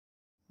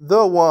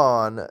the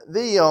one,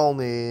 the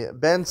only,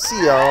 Ben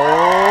Sion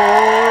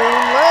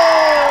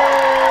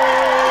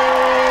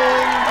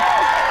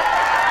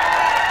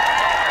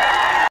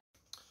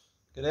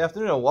Good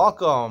afternoon and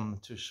welcome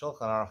to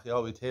Shulchan Aruch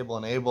Yovi Table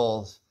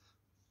Enables.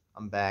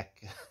 I'm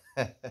back.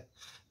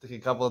 Took a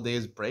couple of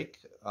days break.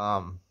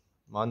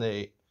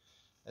 Monday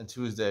and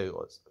Tuesday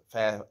was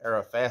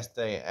fast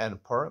day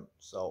and Purim.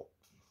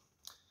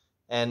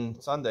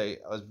 And Sunday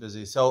I was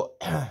busy. So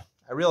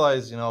I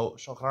realized,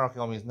 Shulchan Aruch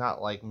Yomi is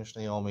not like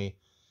Mishnah Yomi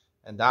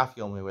and Daf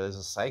Yomi where there's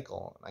a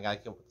cycle. I gotta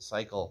keep with the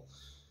cycle.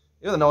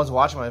 Even though no one's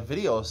watching my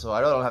videos, so I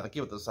really don't have to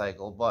keep with the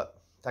cycle.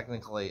 But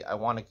technically, I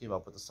want to keep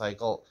up with the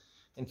cycle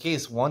in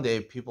case one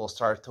day people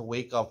start to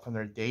wake up from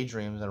their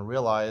daydreams and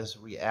realize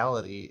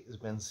reality has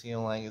been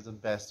sealing is the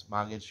best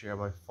Maggid Shir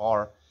by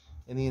far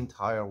in the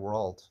entire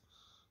world.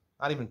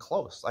 Not even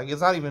close. Like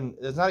it's not even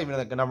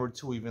like a number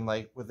two, even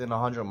like within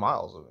 100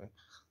 miles of me.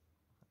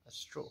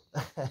 That's true.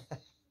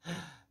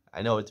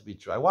 I know it to be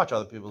true. I watch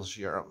other people's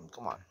shir.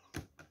 Come on.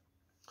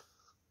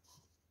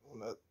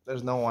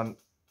 There's no one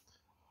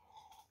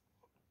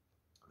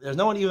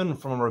even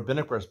from a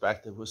rabbinic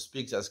perspective who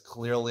speaks as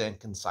clearly and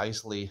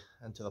concisely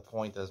and to the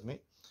point as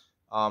me.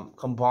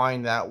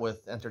 Combine that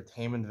with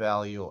entertainment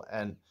value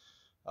and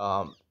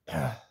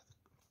the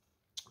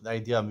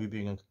idea of me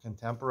being a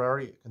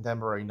contemporary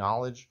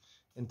knowledge,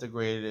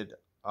 integrated,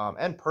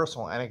 and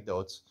personal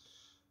anecdotes.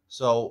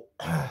 So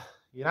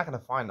you're not going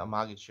to find a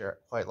Maggid Shir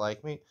quite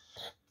like me.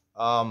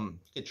 You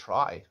could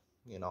try,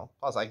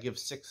 Plus, I give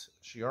 6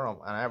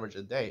 shiurim on average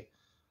a day.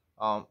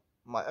 I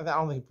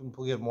don't think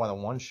people give more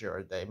than 1 shir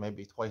a day,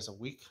 maybe twice a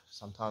week.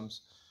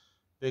 Sometimes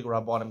big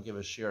Rabbanim give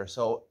a shir.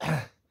 So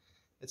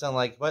it's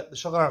unlike, but the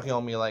Shulchan Aruch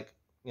Yomi,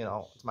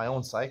 it's my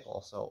own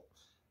cycle. So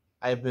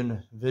I've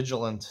been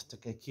vigilant to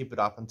keep it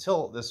up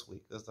until this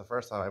week. This is the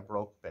first time I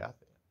broke bath.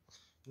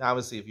 Now,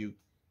 obviously, if you,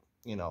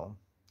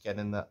 get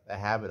in the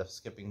habit of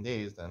skipping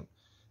days, then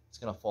it's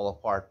going to fall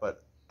apart.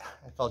 But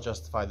I felt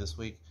justified this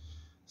week.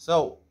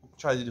 So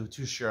try to do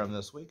 2 shiurim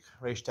this week.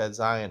 Reish Ted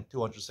Zion,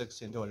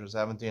 216,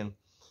 217.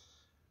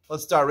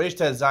 Let's start. Reish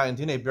Ted Zion,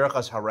 Dinei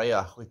Birchas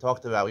Harayach.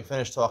 We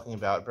finished talking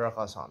about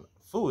Birchas on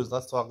foods.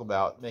 Let's talk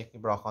about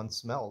making bracha on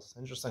smells.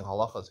 Interesting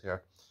halachas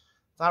here.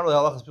 It's not really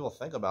halachas people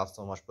think about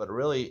so much, but it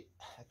really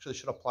actually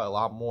should apply a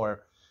lot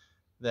more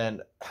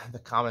than the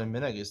common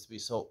minhag is to be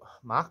so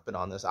makbid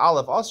on this.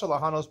 Aleph, Asr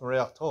lahanos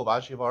mereach tov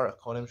ashivar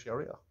kodim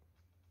shiariach.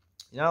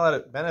 You're not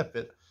allowed to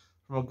benefit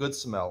from a good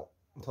smell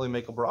until you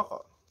make a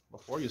bracha.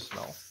 Before you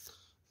smell.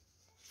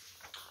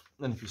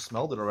 And if you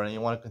smelled it already and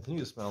you want to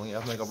continue smelling, you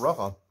have to make a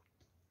bracha.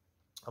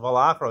 The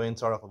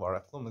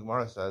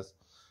Gemara says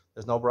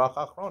there's no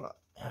bracha achrona.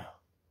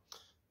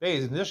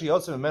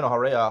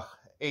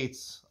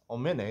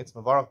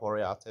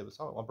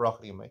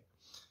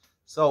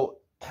 So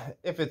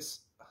if it's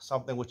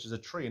something which is a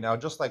tree, now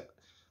just like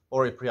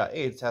Bori Priya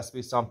AIDS has to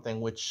be something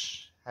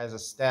which has a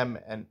stem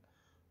and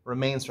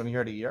remains from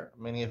year to year.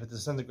 Meaning if it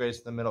disintegrates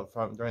in the middle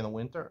during the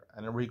winter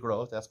and it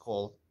regrows, that's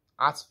called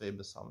Atzvei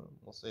B'Samim.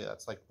 We'll see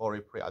that's like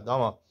Bori Pri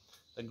Adama,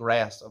 the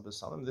grass of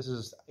B'Samim. This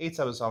is Eitz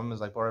B'Samim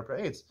is like Bori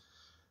Pri Eitz.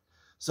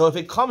 So if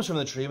it comes from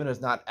the tree, even if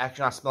it's not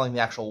smelling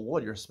the actual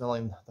wood, you're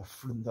smelling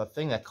the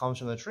thing that comes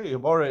from the tree.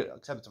 Bori,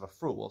 except it's of a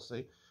fruit, we'll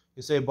see.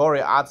 You say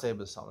Bori Atzvei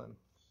B'Samim.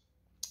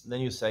 Then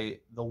you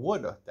say the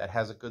wood that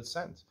has a good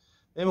scent.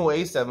 And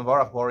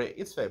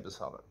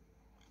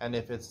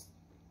if it's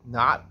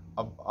not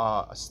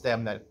a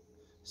stem that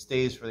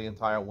stays for the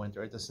entire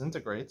winter, it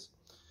disintegrates.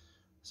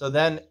 So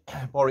then,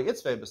 Bori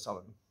Itzvei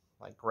B'Samim,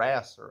 like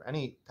grass or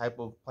any type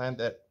of plant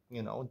that,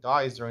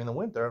 dies during the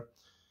winter,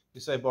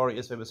 you say Bori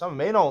Itzvei B'Samim.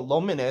 Meino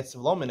lo minetz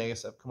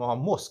k'mo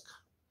musk.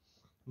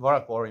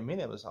 Varak Bori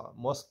mineh B'Samim.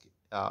 Musk,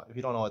 if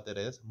you don't know what that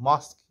is,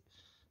 musk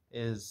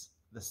is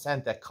the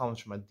scent that comes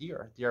from a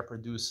deer. Deer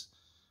produce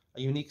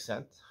a unique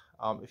scent.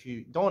 If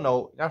you don't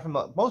know,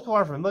 most people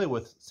aren't familiar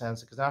with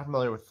scents because they're not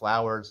familiar with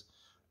flowers.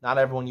 Not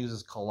everyone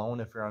uses cologne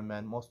if you're a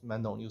man. Most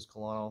men don't use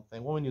cologne, I don't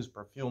think. Women use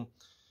perfume.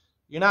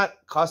 You're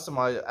not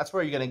customized. That's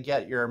where you're going to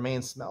get your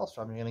main smells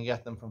from. You're going to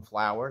get them from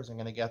flowers. You're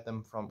going to get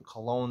them from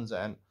colognes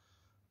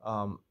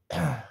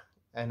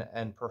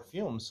and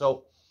perfume.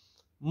 So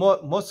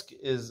musk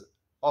is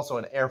also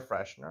an air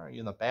freshener. You're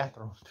in the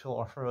bathroom. People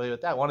are familiar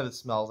with that. One of the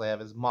smells I have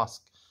is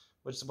musk,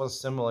 which is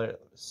supposed to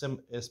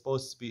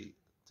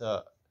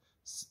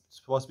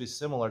be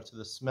similar to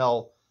the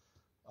smell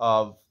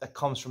that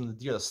comes from the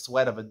deer, the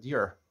sweat of a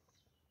deer.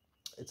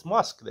 It's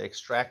musk. They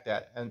extract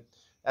that, and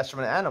that's from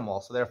an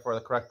animal. So therefore, the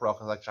correct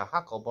bracha is like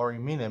shahakol bari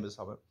mineh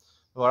b'samim,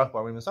 v'varach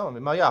bari b'samim.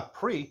 Imaya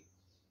pri,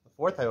 the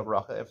 4th type of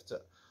bracha, if it's a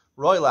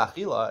roy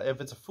lachila,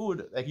 if it's a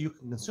food that you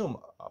can consume,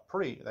 a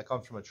pri that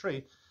comes from a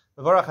tree,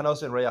 v'varach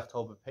hanosin reyach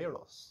tov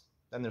b'peiros.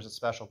 Then there's a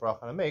special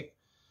bracha to make.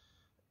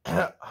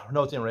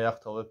 Notin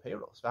reyach tov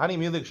b'peiros. V'hani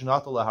milik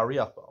shnato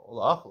lahariach bo,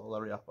 ula'achlo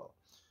lahariach bo.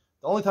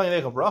 The only time you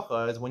make a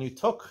bracha is when you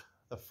took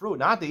the fruit,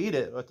 not to eat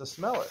it, but to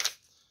smell it.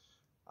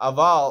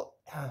 Aval,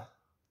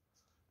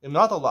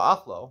 imnato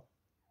la'achlo.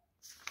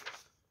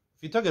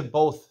 If you took it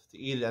both to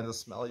eat it and to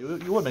smell it,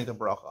 you would make the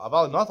bracha.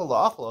 Aval not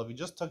if you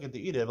just took it to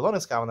eat it, even though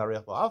it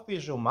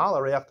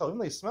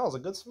smells a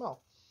good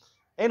smell.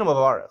 He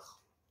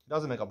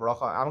doesn't make a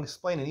bracha. I'm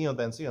explaining Ian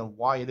Ben Sion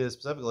why it is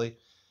specifically.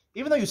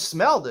 Even though you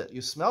smelled it, you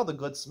smelled a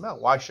good smell.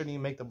 Why shouldn't you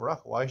make the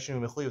bracha? Why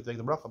shouldn't you make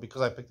the bracha?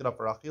 Because I picked it up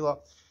for achila.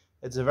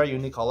 It's a very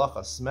unique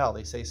halacha. Smell.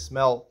 They say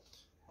smell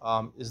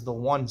is the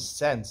one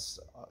sense.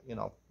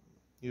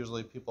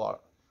 Usually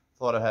people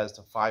thought it has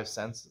to 5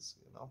 senses.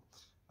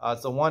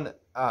 It's the one.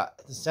 The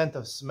scent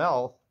of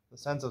smell. The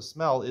sense of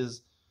smell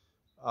is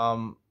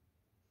the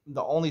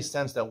only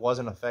sense that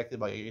wasn't affected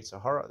by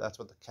Yetzer Hara. That's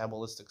what the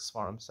Kabbalistic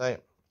Sfarim say.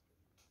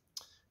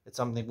 It's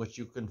something which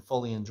you can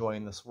fully enjoy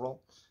in this world.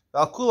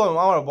 If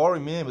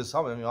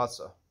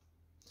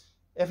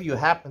you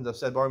happen to have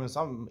said Barim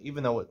B'Samim,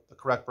 even though the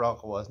correct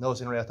bracha was no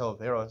sin re'atov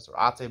veros or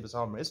ate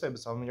b'samim or isvei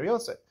b'samim, you're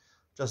yotze.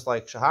 Just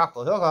like shahak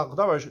kol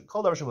davar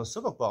shemus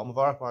sukok ba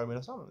mavarach Barim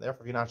B'Samim.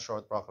 Therefore, if you're not sure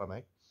what bracha to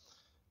make,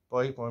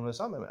 Barim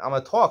B'Samim. I'm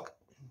gonna talk.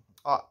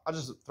 I'll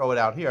just throw it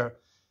out here.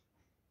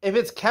 If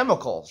it's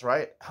chemicals,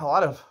 right? A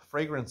lot of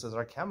fragrances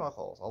are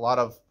chemicals. A lot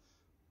of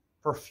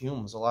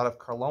perfumes, a lot of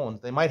colognes.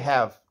 They might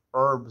have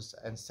herbs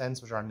and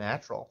scents which are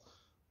natural,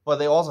 but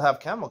they also have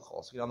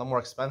chemicals. The more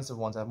expensive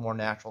ones have more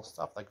natural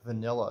stuff. Like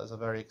vanilla is a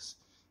very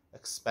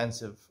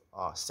expensive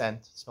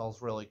scent. It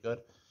smells really good.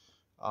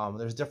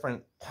 There's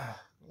different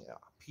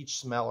peach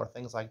smell or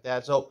things like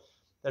that. So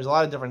there's a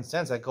lot of different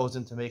scents that goes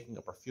into making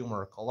a perfume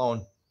or a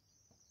cologne.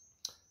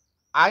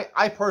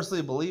 I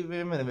personally believe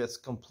him, and if it's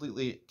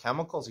completely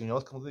chemicals,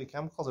 it's completely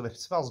chemicals. If it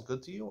smells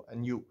good to you,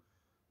 and you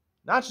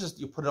not just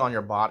you put it on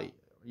your body,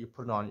 you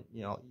put it on,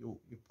 you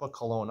put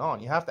cologne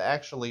on. You have to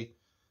actually,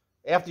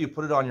 after you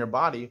put it on your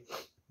body,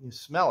 you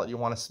smell it. You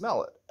want to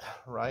smell it,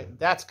 right?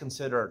 That's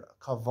considered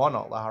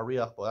kavana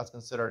lahariachbo. That's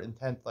considered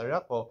intent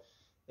lahariachbo.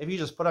 If you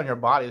just put it on your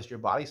body, so your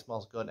body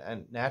smells good,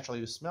 and naturally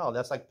you smell it,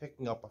 that's like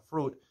picking up a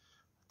fruit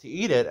to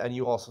eat it, and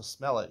you also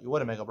smell it. You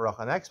wouldn't make a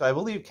bracha next, but I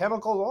believe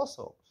chemicals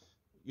also.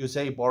 You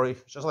say bori,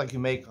 just like you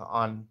make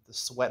on the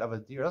sweat of a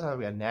deer. It doesn't have to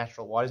be a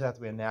natural. Why does it have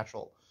to be a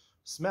natural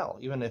smell?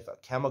 Even if a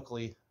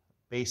chemically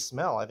based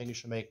smell, I think you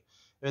should make,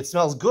 if it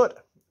smells good,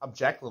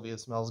 objectively it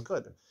smells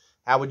good.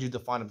 How would you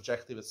define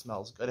objectively if it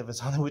smells good? If it's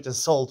something which is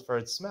sold for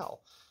its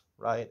smell,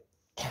 right?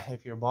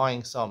 If you're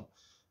buying some,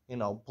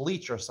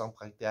 bleach or something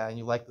like that, and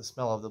you like the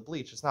smell of the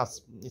bleach, it's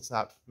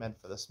not meant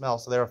for the smell.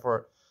 So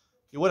therefore,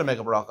 you wouldn't make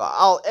a bracha.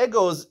 Al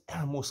egos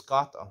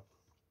muscata.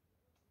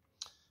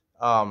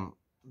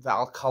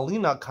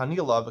 Valkalina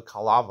kanila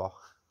v'kalava.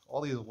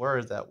 All these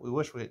words that we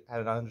wish we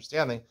had an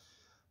understanding.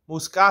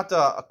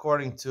 Muscata,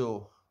 according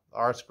to the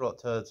art scroll,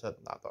 not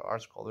the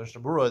art scroll, the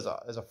Mishnah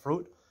is a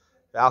fruit.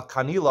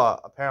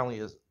 Valkanila apparently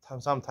is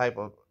some type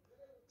of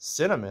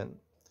cinnamon.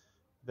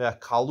 The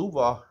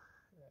kaluva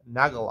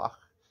nagalach.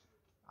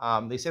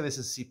 They say this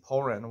is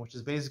siporin, which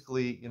is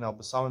basically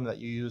besamim that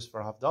you use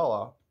for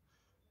havdalah,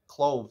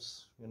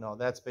 cloves.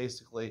 That's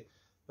basically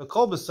the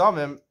kol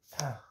besamim.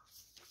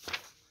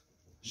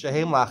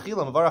 Shehem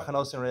la'achila mavarach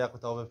hanosin reach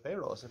v'tov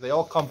v'peiros. If they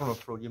all come from a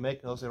fruit, you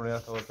make hanosin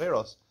reach v'tov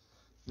v'peiros.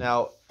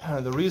 Now,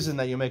 the reason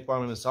that you make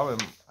barim besamim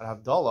at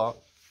havdalah,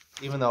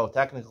 even though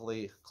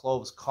technically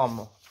cloves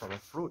come from a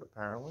fruit,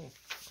 apparently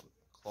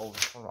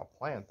cloves from a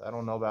plant, I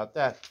don't know about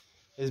that,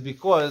 is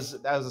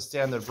because that is a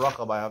standard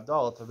bracha by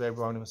havdalah to make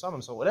barim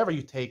besamim. So whatever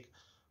you take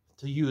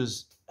to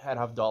use at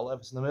havdalah,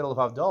 if it's in the middle of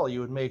havdalah, you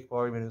would make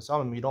barim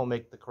besamim. You don't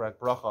make the correct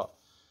bracha.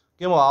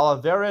 Gimel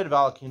ala vered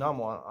v'al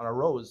kinamo, on a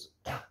rose.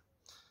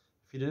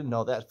 If you didn't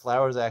know that,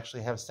 flowers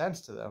actually have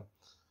scents to them.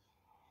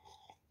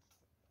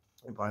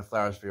 You're buying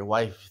flowers for your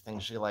wife, you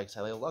think she likes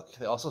how they look.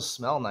 They also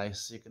smell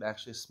nice. You can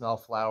actually smell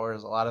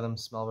flowers. A lot of them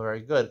smell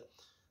very good.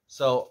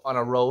 So on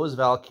a rose,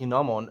 val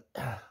kinomon,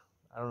 I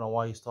don't know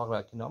why he's talking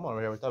about kinomon.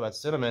 We're talking about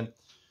cinnamon.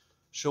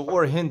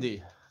 Shu'ur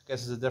Hindi, I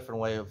guess it's a different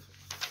way of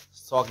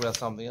talking about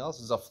something else.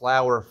 It's a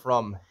flower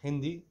from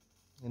Hindi.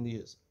 Hindi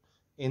is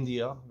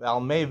India. Val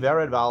me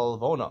vered val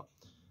levona.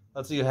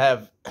 Let's say you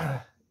have,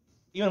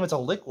 even if it's a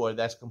liquid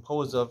that's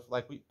composed of,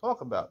 like we talk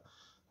about,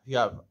 you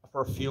have a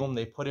perfume,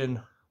 they put in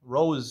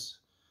rose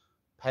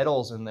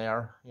petals in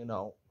there,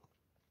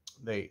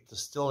 they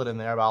distill it in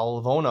there, about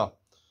Levona.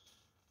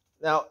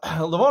 Now,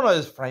 Levona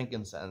is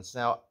frankincense.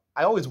 Now,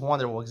 I always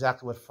wonder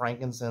exactly what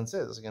frankincense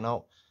is, They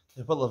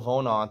put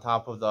Levona on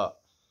top of the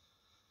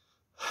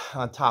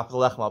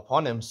lechem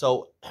upon him.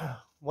 So,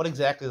 what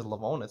exactly is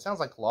Levona? It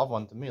sounds like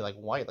lavon to me, like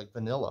white, like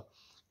vanilla.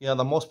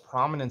 The most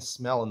prominent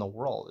smell in the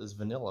world is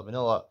vanilla.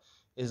 Vanilla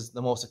is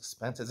the most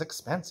expensive. It's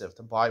expensive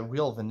to buy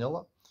real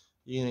vanilla.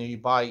 You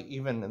buy,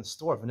 even in the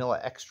store, vanilla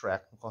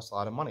extract. It costs a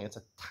lot of money. It's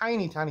a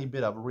tiny, tiny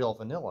bit of real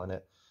vanilla in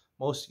it.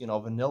 Most,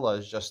 vanilla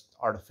is just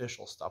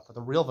artificial stuff. But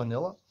the real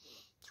vanilla,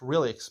 it's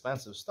really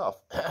expensive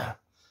stuff.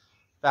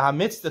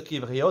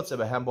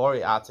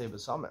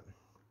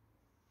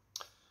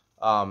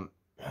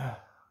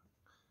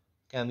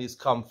 Again, these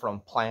come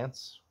from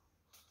plants.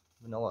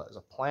 Vanilla is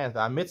a plant.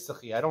 I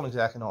don't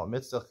exactly know what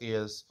mitzdachi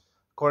is.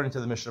 According to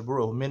the Mishnah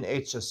Berurah, min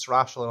eitches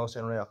rashal and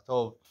osen reach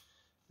tov.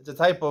 It's a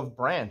type of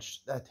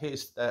branch that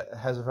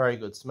has a very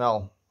good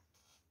smell.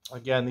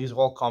 Again, these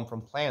all come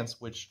from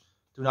plants which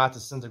do not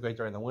disintegrate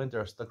during the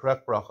winter. So the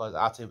correct bracha is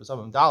Atzei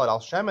B'Samim. Dalet al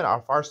Shemen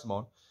ar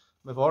Farsimon,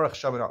 Mevorech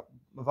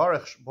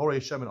Borei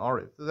Shemen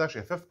Ariv. This is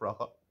actually a fifth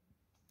bracha,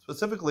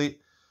 specifically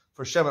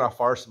for Shemen ar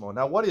Farsimon.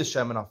 Now, what is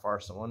Shemen ar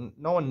Farsimon?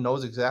 No one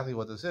knows exactly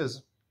what this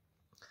is.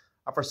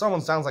 For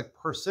someone, sounds like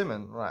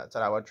persimmon, right? That's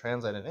how I would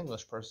translate in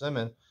English.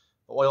 Persimmon,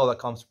 the oil that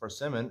comes from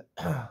persimmon,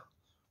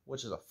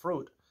 which is a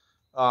fruit.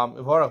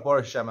 Mevorech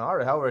Borei Shemen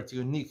Ariv. However, it's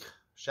unique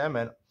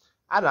Shemen.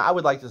 I don't know. I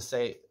would like to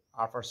say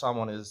for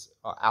someone is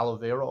aloe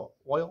vera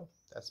oil.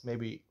 That's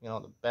maybe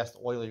the best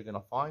oil you're gonna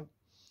find.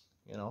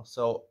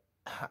 So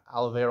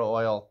aloe vera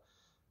oil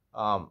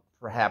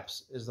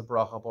perhaps is the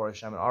bracha borei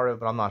shemen ariv,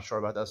 but I'm not sure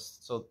about this.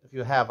 So if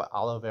you have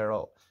aloe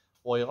vera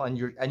oil and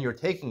you're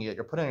taking it,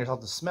 you're putting yourself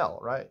to smell,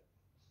 right?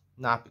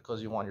 Not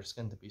because you want your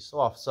skin to be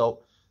soft.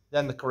 So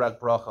then the correct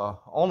bracha,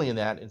 only in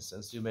that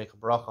instance, you make a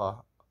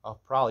bracha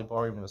of probably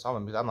borei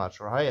shemen, because I'm not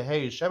sure.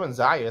 Hey, shemen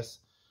zayis.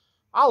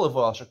 Olive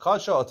oil,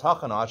 shekadsha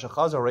otachana,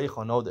 shechazar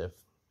reicha nodif.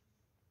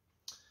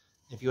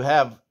 If you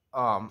have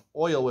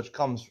oil which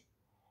comes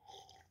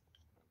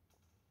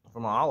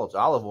from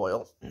olive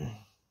oil,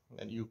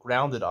 and you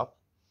ground it up,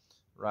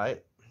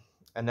 right?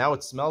 And now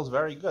it smells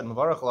very good. It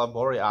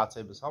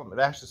actually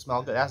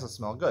smells good. It has to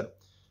smell good.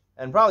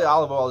 And probably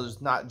olive oil does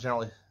not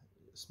generally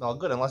smell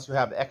good unless you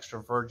have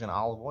extra virgin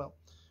olive oil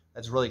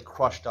that's really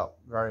crushed up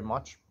very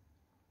much.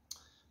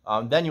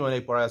 Then you want to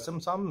make borei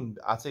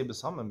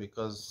b'samim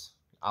because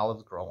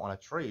olives grow on a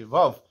tree.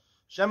 Vav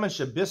shemen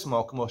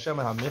shebismo k'mo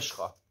shemen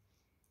hamishcha.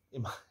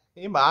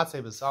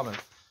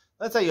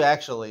 Let's say you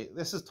actually,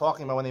 this is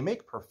talking about when they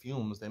make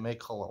perfumes, they make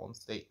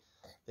colognes, they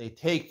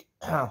take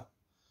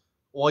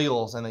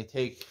oils and they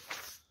take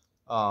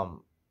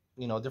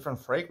different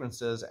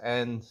fragrances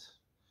and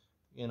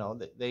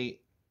they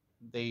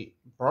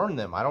burn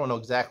them. I don't know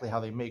exactly how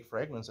they make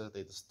fragrances.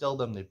 They distill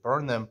them, they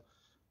burn them,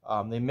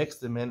 they mix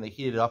them in, they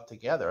heat it up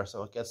together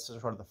so it gets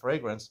sort of the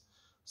fragrance.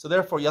 So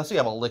therefore, you also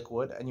have a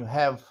liquid, and you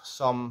have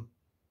some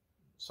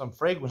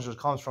fragrance which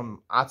comes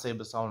from atzei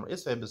b'samim or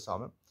isvei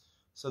b'samim.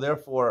 So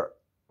therefore,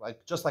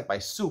 just like by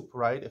soup,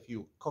 right? If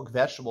you cook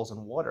vegetables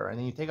in water, and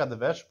then you take out the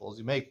vegetables,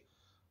 you make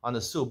on the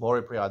soup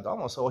borei pri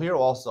adama. So here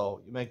also,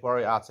 you make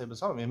borei atzei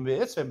b'samim.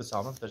 Isvei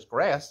b'samim, there's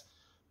grass.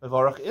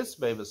 Mevorach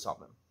isvei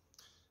b'samim.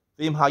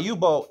 V'im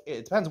hayubo,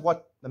 it depends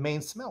what the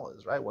main smell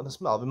is, right? What the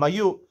smell. V'im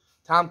hayu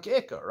tam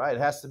ke'ikar, right? It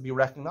has to be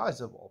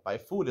recognizable. By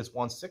food, it's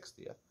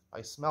 1/60th.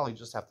 By smell, you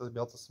just have to be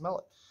able to smell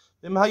it.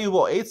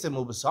 Let's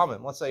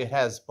say it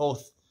has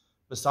both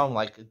besamim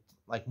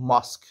like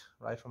musk,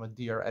 right, from a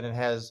deer, and it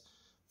has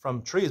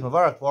from trees. The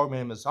correct bracha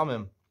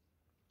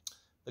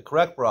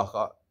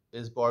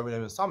is borei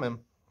besamim,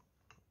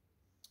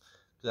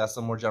 because that's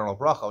the more general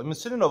bracha.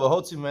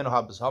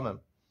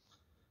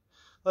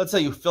 Let's say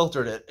you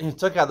filtered it and you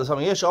took out the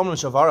samim. Yesh omrim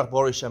shavarach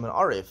borei shemen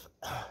ariv.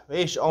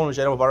 Yesh omrim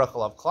she'enu mavarach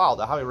alav klal.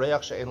 Dahavi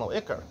reach she'en lo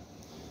ikar.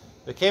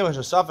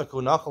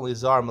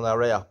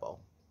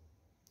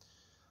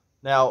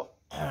 Now,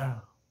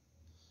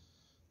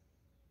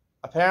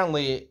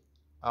 apparently,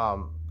 I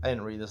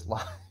didn't read this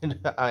line.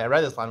 I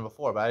read this line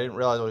before, but I didn't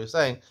realize what he was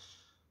saying.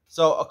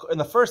 So, in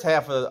the first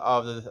half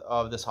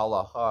of this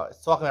halach,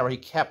 it's talking about where he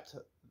kept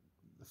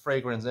the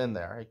fragrance in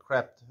there. He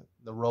kept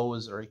the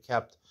rose, or he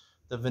kept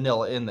the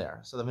vanilla in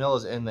there. So the vanilla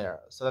is in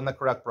there. So then the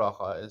correct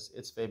bracha is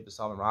isvei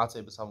b'samim,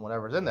 atzei b'samim,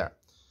 whatever is in there.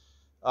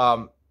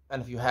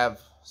 And if you have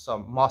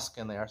some musk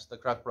in there, so the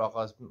correct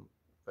bracha is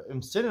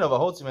instead of a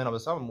hotziman of a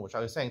which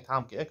I was saying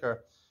tam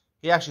ke'ikar,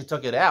 he actually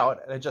took it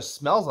out and it just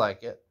smells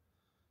like it.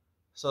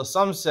 So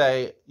some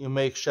say you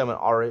make shemen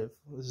ariv.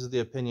 This is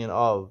the opinion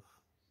of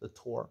the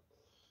Torah,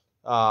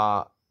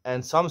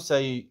 and some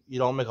say you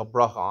don't make a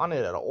bracha on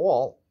it at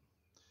all.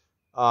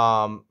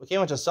 You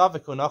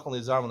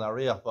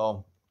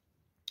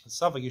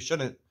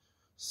shouldn't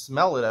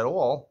smell it at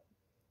all.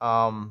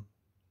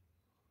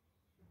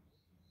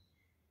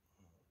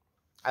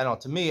 I don't know.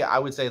 To me, I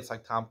would say it's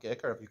like tam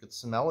ke'ikar. If you could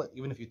smell it,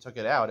 even if you took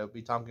it out, it would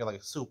be tam ke'ikar,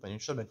 like a soup, and you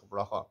should make a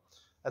bracha.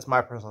 That's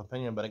my personal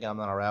opinion, but again, I'm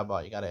not a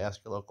rabbi. You got to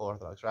ask your local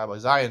Orthodox rabbi.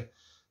 Zion,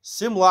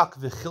 simlak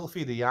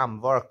v'chilfi diyam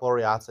varach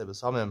borei atzei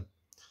b'samim.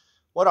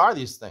 What are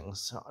these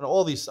things?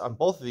 On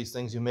both of these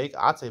things, you make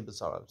atzei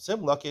b'samim.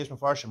 Simlak yesh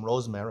mefarshim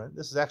rosemary.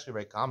 This is actually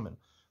very common.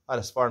 A lot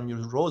of Sfarim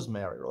use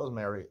rosemary.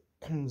 Rosemary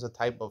is a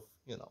type of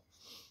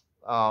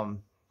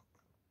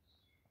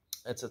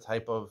it's a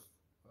type of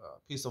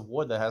piece of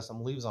wood that has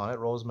some leaves on it,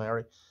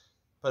 rosemary.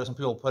 But some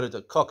people put it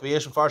to cook.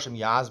 V'yesh mefarshim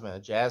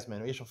jasmine.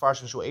 V'yesh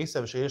mefarshim shu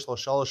esav sheyesh lo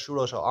shalosh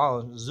shuro shel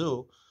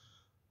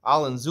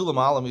alan zu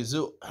l'malam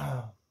yizu.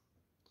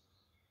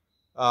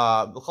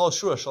 B'chol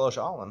shura shalosh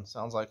alan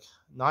sounds like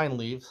 9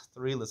 leaves,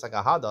 3. It's like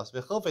a hadas.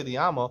 V'chilfei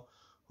diyamo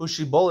hu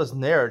shibolas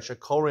nerd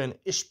shekorin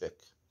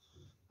ishbik.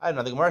 I don't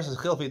know. The Gemara says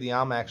chilfei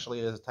diyam actually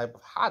is a type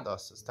of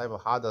hadas. It's a type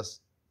of hadas.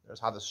 There's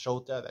hadas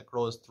shota that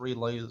grows 3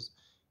 leaves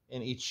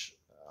in each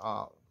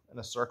in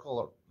a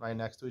circle right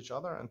next to each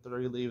other, and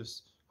 3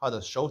 leaves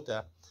hadas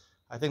shota.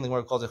 I think the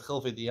Gemara calls it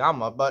chilfei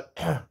diyama, but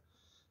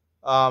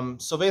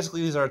so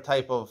basically these are a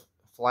type of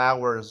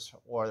flowers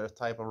or the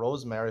type of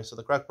rosemary. So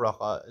the correct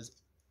bracha is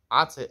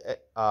Atzei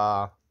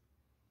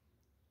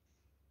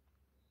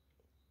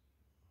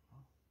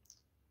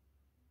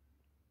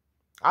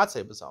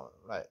B'samim,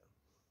 right?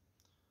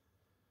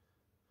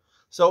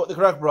 So the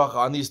correct bracha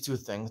on these two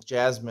things,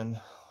 jasmine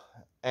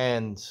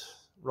and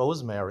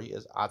rosemary,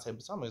 is Atzei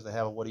B'samim, because they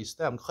have a woody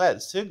stem. Chet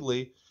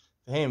Sigli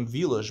V'hem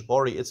Vilush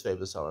Bori Itzvei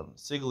B'samim.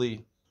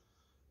 Sigli.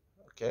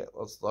 Okay,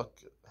 let's look.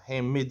 Hey,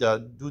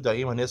 mida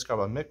dudaim haniskar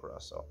mikra.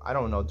 So I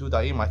don't know.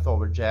 Dudaim, I thought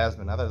were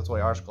jasmine. I thought that's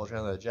why article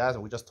translated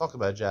jasmine. We just talked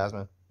about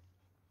jasmine.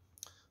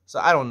 So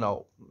I don't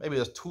know. Maybe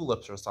there's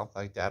tulips or something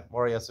like that.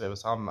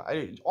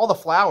 All the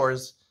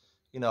flowers,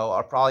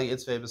 are probably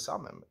itzvei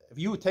b'samim. If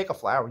you take a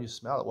flower and you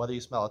smell it, whether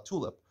you smell a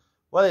tulip,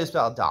 whether you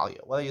smell a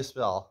dahlia, whether you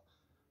smell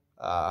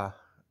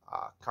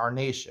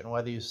carnation,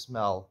 whether you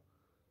smell,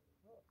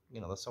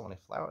 there's so many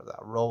flowers.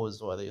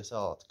 Rose, whether you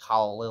smell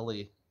calla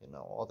lily,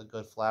 all the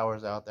good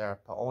flowers out there.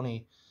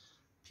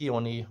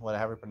 Peony,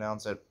 whatever you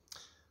pronounce it.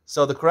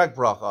 So the correct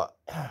bracha.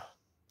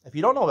 If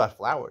you don't know about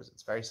flowers,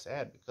 it's very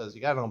sad, because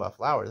you got to know about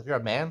flowers. If you're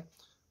a man,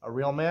 a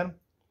real man,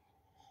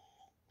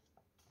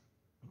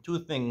 two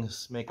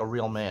things make a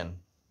real man.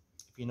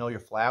 If you know your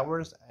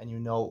flowers and you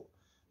know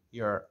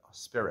your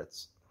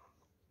spirits.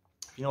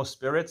 If you know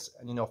spirits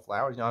and you know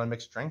flowers, you know how to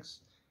mix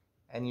drinks,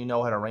 and you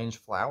know how to arrange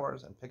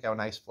flowers and pick out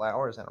nice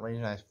flowers and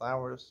arrange nice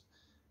flowers,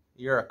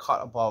 you're a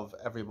cut above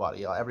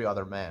everybody, every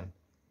other man.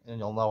 And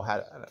you'll know how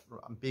to,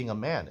 being a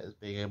man is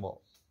being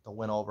able to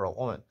win over a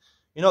woman.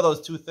 You know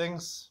those two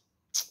things?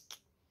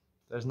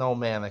 There's no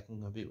man that can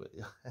compete with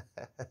you.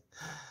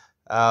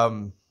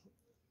 Sigli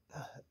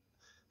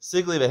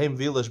v'hem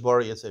vilish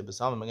bori yitzei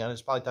b'samim. Again,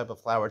 it's probably a type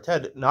of flower.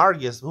 Ted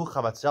nargis v'hu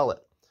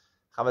chavatzelet.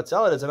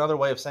 Chavatzelet is another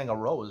way of saying a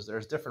rose.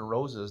 There's different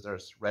roses.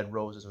 There's red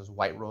roses. There's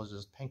white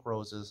roses. Pink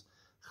roses.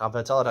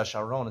 Chavatzelet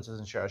hasharon. It says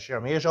in Shir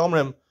Hashir. Meyesh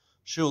omrim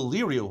shu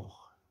liriu.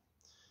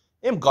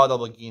 Im gadol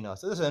bagina.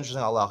 So this is an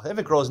interesting halach. If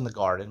it grows in the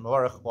garden,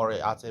 mavarech bori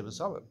yitzei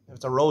b'samim. If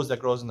it's a rose that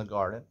grows in the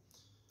garden,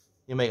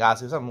 you make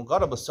atzei b'samim.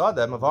 Gadol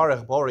b'sadeh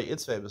mavarech bori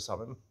yitzvei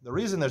b'samim. The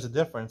reason there's a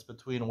difference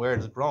between where it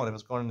is grown, if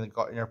it's grown in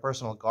your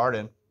personal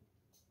garden,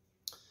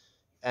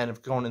 and if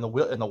it's grown in the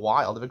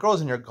wild, if it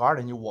grows in your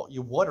garden, you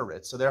water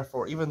it. So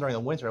therefore, even during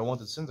the winter, it won't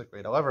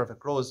disintegrate. However, if it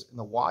grows in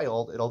the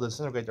wild, it'll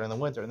disintegrate during the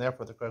winter, and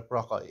therefore the correct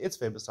bracha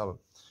itzvei b'samim.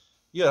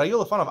 You're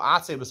the fun of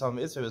atzei b'samim,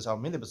 itzvei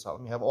b'samim, mini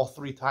b'samim. You have all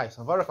three types.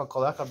 You're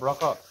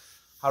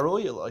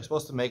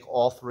supposed to make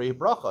all three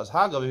brachas.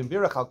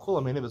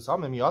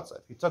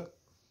 If you took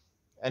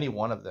any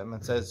one of them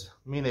and says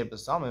mini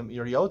b'samim,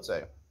 you're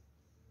yotze.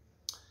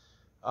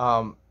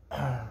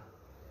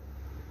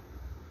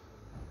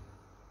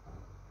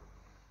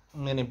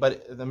 Meaning,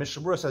 but the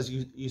Mishnah Berurah says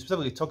you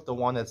specifically took the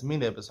one that's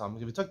mineh b'samim.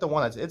 If you took the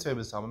one that's itzvei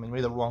b'samim, you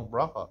made the wrong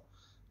bracha,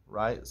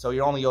 right? So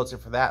you're only yotze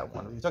for that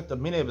one. If you took the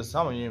mineh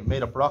b'samim, you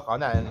made a bracha on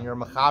that, and you're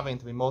mechaving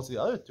to be most of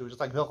the other two, just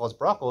like Hilchos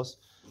brachos,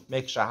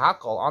 make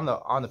shahakol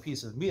on the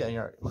piece of meat, and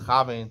you're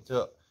mechaving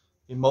to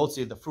be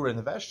motzi the fruit and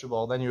the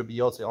vegetable, then you would be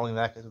yotze only in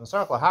that case.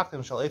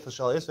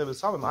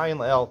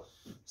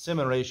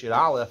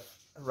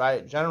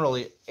 Right?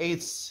 Generally,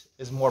 eitz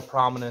is more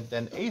prominent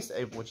than eis,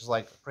 which is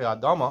like pri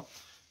adama.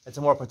 It's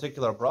a more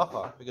particular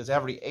bracha, because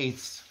every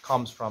eighth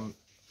comes from,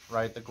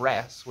 right, the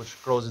grass, which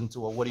grows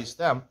into a woody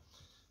stem.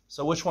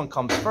 So which one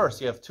comes first?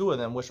 You have two of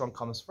them. Which one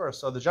comes first?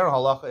 So the general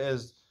halacha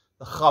is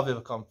the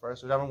chaviv come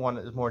first. Whichever one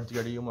is more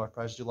dear to you, more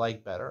precious, you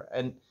like better.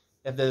 And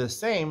if they're the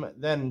same,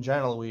 then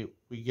generally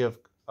we give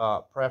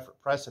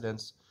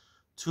precedence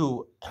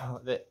to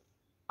the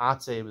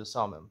atzei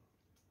b'samim.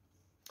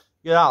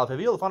 Yeah, if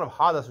you in front of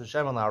hadas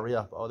v'shem and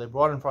la'ariyah, they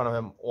brought in front of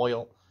him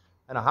oil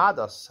and a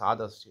hadas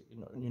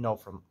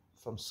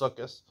from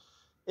Sukkot.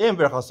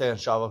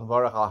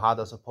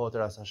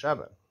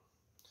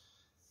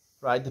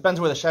 Right, depends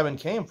where the shemen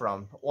came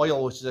from.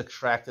 Oil, which is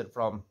extracted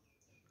from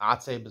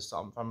atzei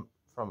b'samim,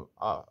 from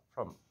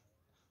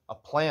a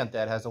plant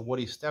that has a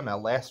woody stem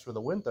that lasts through the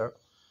winter.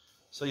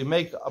 So you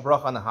make a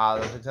bracha on the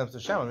hadas, exempts the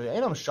shemen.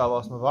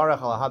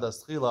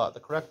 The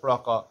correct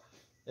bracha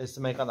is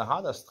to make on the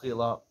hadas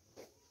tchila,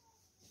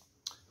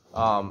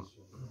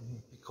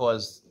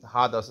 because the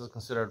hadas is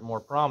considered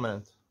more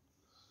prominent.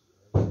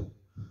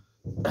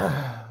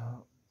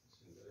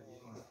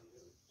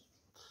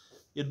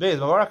 Yud Beis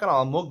Mavarakan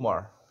al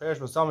Mugmar.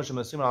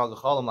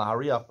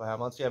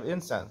 Once you have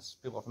incense,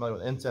 people are familiar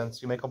with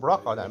incense, you make a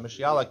bracha on that.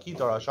 Mishiala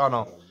Kitar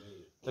Ashano.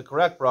 The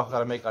correct bracha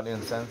to make on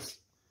incense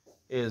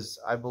is,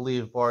 I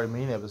believe, Bori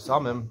Mine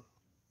B'samim.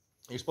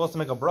 You're supposed to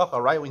make a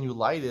bracha right when you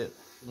light it,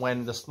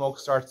 when the smoke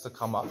starts to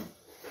come up,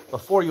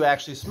 before you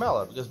actually smell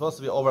it, because it's supposed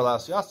to be over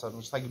Las Yasam,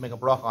 just like you make a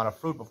bracha on a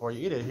fruit before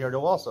you eat it. Here, do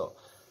also.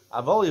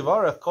 You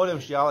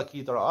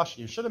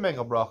shouldn't make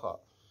a bracha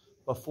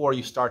before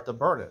you start to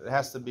burn it. It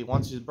has to be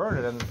once you burn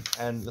it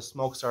and the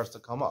smoke starts to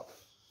come up.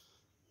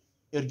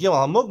 If the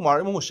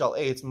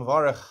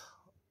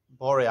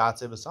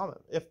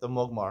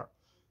mugmar,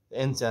 the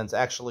incense,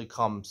 actually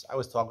comes, I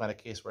was talking about a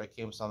case where it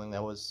came from something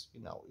that was,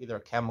 either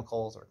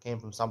chemicals or it came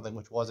from something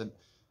which wasn't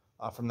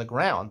from the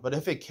ground. But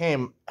if it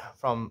came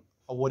from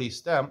a woody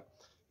stem,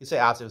 You say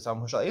atze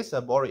b'samim hushal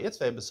esa bori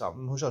itzvei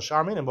b'samim hushal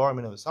sharmin and bori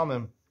mina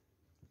b'samim.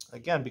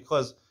 Again,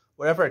 because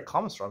wherever it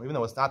comes from, even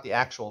though it's not the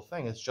actual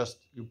thing, it's just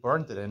you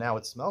burnt it and now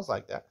it smells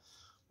like that,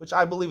 which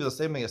I believe is the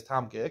same thing as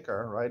Tom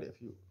Geikar, right?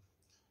 If you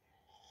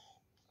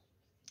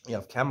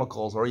have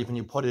chemicals, or even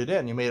you put it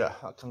in, you made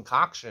a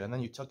concoction and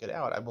then you took it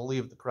out, I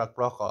believe the correct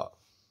bracha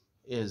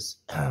is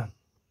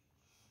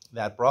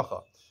that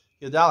bracha.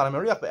 There's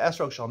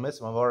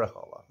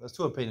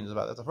two opinions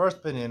about that. The first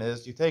opinion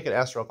is you take an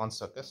esrog on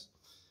sukkahs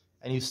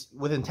and you,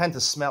 with intent to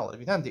smell it.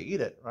 If you intend to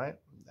eat it, right,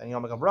 then you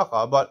don't make a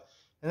bracha. But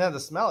intent to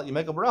smell it, you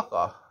make a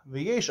bracha.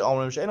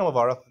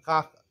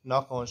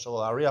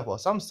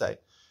 Some say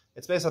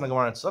it's based on the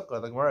Gemara in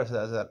Sukkah. The Gemara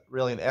says that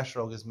really an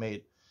esrog is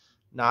made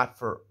not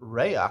for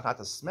reach, not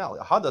to smell.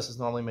 A hadas is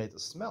normally made to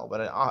smell,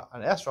 but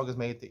an esrog is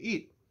made to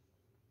eat.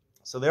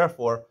 So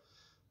therefore,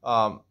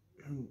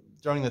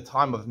 during the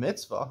time of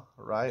mitzvah,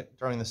 right,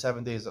 during the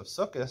 7 days of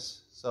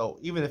Sukkot, so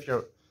even if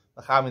you're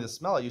having to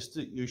smell it,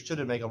 you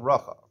shouldn't make a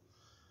bracha,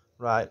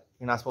 right?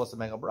 You're not supposed to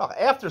make a bracha.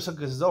 After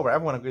Sukkot is over,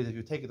 everyone agrees if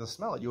you take it to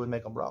smell it, you would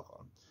make a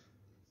bracha.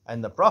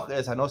 And the bracha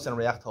is hanosen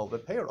reach tov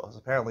b'peiros,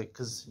 apparently,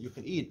 because you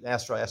can eat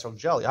esrog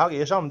jelly.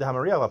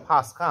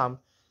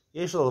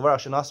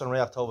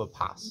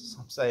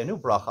 Some say a new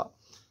bracha.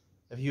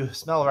 If you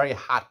smell very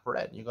hot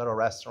bread, you go to a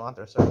restaurant,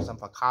 they're serving some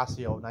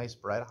focaccia, nice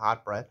bread,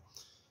 hot bread,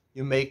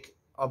 you make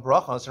a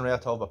bracha on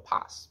reach tov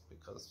pas,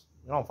 because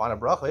you don't find a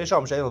bracha.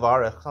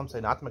 Some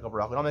say not to make a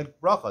bracha. We don't make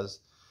brachas.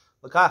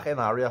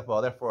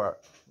 Therefore,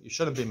 you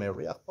shouldn't be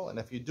me'riach bo. And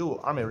if you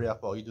are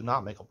me'riach bo, you do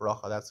not make a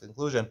bracha. That's the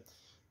conclusion.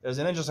 There's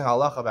an interesting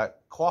halacha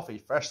about coffee,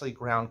 freshly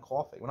ground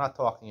coffee. We're not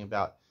talking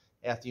about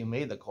after you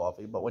made the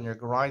coffee, but when you're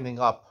grinding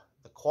up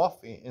the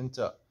coffee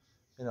into,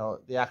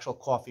 the actual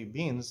coffee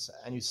beans,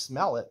 and you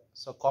smell it.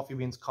 So coffee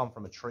beans come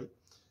from a tree,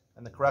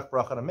 and the correct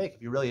bracha to make,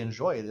 if you really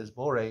enjoy it, is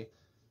borei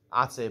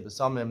atze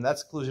b'samim.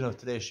 That's the conclusion of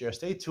today's share.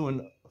 Stay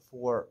tuned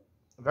for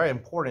a very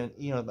important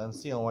Iyun Ben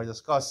Sion, where I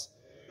discuss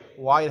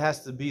why it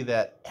has to be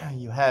that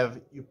you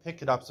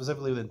pick it up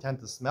specifically with intent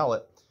to smell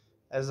it,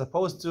 as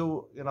opposed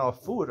to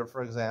food, or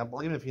for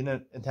example, even if you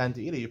didn't intend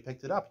to eat it, you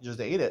picked it up, you just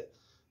ate it.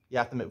 You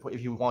have to make,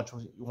 if you want to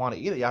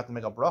eat it, you have to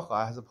make a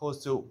bracha, as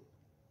opposed to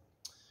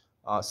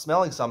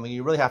smelling something.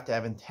 You really have to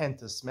have intent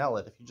to smell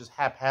it. If you just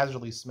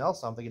haphazardly smell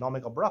something, you don't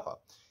make a bracha,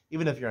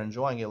 even if you're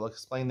enjoying it. We'll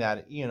explain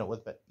that Iyun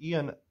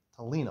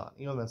to lean on.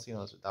 Iyun Ben Sion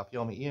is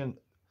Iyun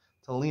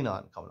to lean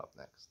on coming up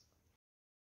next.